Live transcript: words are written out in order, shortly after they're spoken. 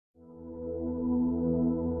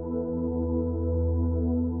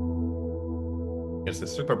It's the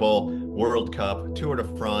Super Bowl, World Cup, Tour de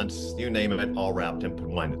France, you name it, all wrapped into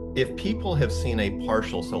one. If people have seen a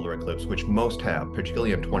partial solar eclipse, which most have,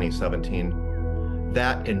 particularly in 2017,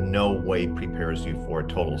 that in no way prepares you for a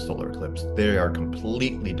total solar eclipse. They are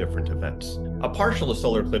completely different events. A partial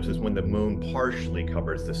solar eclipse is when the moon partially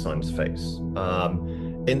covers the sun's face.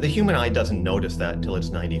 And the human eye doesn't notice that until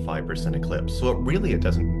it's 95% eclipse. So it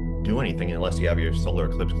doesn't do anything unless you have your solar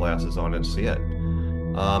eclipse glasses on and see it.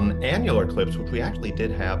 Annular eclipse, which we actually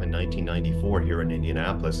did have in 1994 here in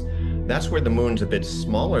Indianapolis, that's where the moon's a bit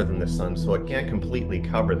smaller than the sun, so it can't completely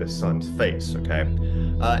cover the sun's face, okay?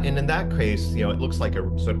 And in that case, it looks like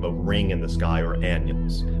a sort of a ring in the sky or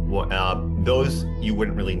annulus. Well, those, you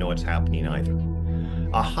wouldn't really know it's happening either.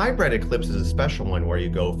 A hybrid eclipse is a special one where you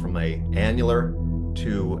go from a annular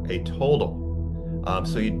to a total.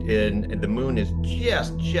 The moon is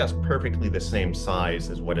just perfectly the same size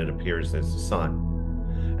as what it appears as the sun.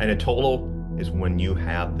 And a total is when you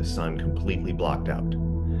have the sun completely blocked out.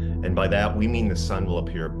 And by that, we mean the sun will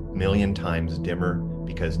appear a million times dimmer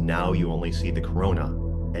because now you only see the corona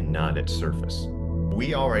and not its surface.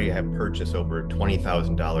 We already have purchased over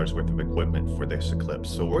 $20,000 worth of equipment for this eclipse.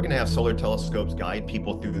 So we're gonna have solar telescopes guide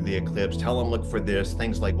people through the eclipse, tell them look for this,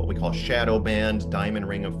 things like what we call shadow bands, diamond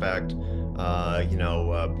ring effect,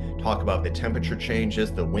 talk about the temperature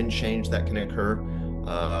changes, the wind change that can occur,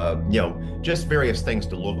 just various things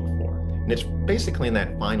to look for. And it's basically in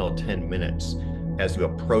that final 10 minutes as you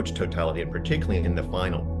approach totality, and particularly in the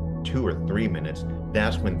final 2 or 3 minutes,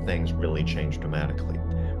 that's when things really change dramatically.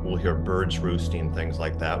 We'll hear birds roosting, things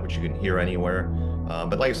like that, which you can hear anywhere.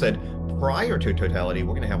 But like I said, prior to totality,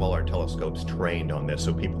 we're going to have all our telescopes trained on this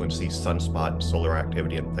so people can see sunspot and solar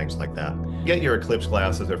activity and things like that. Get your eclipse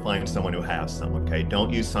glasses or find someone who has some, okay?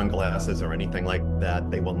 Don't use sunglasses or anything like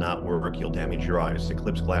that. They will not work. You'll damage your eyes.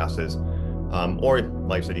 Eclipse glasses, or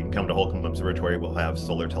like I said, you can come to Holcomb Observatory. We'll have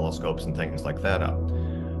solar telescopes and things like that up.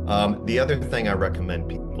 The other thing I recommend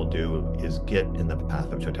people do is get in the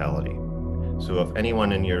path of totality. So if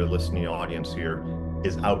anyone in your listening audience here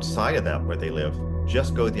is outside of that where they live,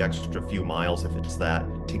 just go the extra few miles if it's that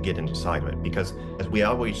to get inside of it. Because as we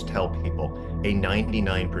always tell people, a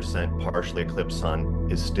 99% partially eclipsed sun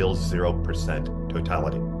is still 0%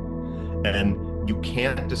 totality. And you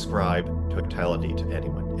can't describe totality to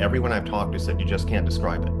anyone. Everyone I've talked to said you just can't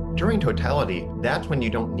describe it. During totality, that's when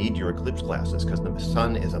you don't need your eclipse glasses because the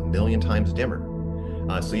sun is a million times dimmer.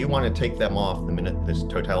 So you want to take them off the minute this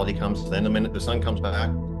totality comes, then the minute the sun comes back,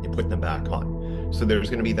 you put them back on. So there's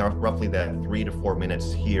going to be roughly that 3 to 4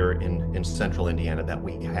 minutes here in central Indiana that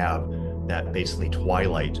we have that basically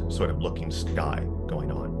twilight sort of looking sky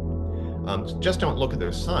going on. Just don't look at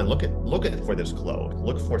the sun, look at for this glow,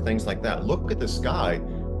 look for things like that. Look at the sky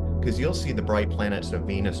because you'll see the bright planets of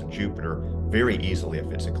Venus and Jupiter very easily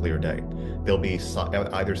if it's a clear day. They'll be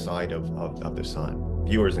either side of the sun.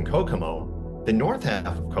 Viewers in Kokomo, the north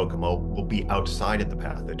half of Kokomo will be outside of the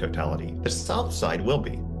path of totality. The south side will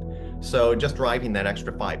be. So just driving that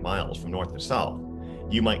extra 5 miles from north to south,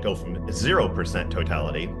 you might go from 0%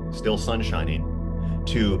 totality, still sun shining,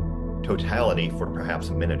 to totality for perhaps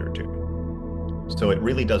a minute or two. So it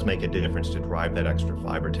really does make a difference to drive that extra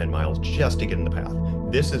 5 or 10 miles just to get in the path.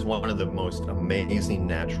 This is one of the most amazing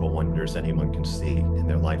natural wonders anyone can see in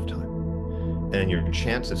their lifetime. And your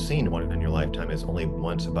chance of seeing one in your lifetime is only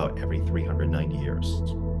once about every 390 years.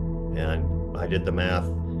 And I did the math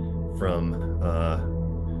from,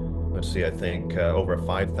 I think over a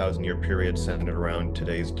 5,000 year period centered around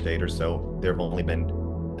today's date or so, there have only been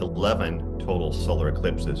 11 total solar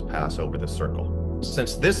eclipses pass over the circle.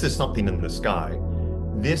 Since this is something in the sky,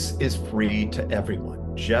 this is free to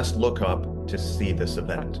everyone. Just look up to see this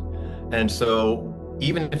event. And so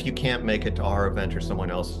even if you can't make it to our event or someone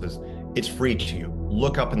else's, it's free to you.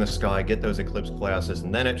 Look up in the sky, get those eclipse glasses,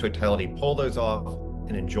 and then at totality, pull those off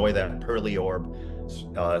and enjoy that pearly orb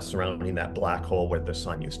surrounding that black hole where the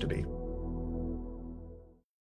sun used to be.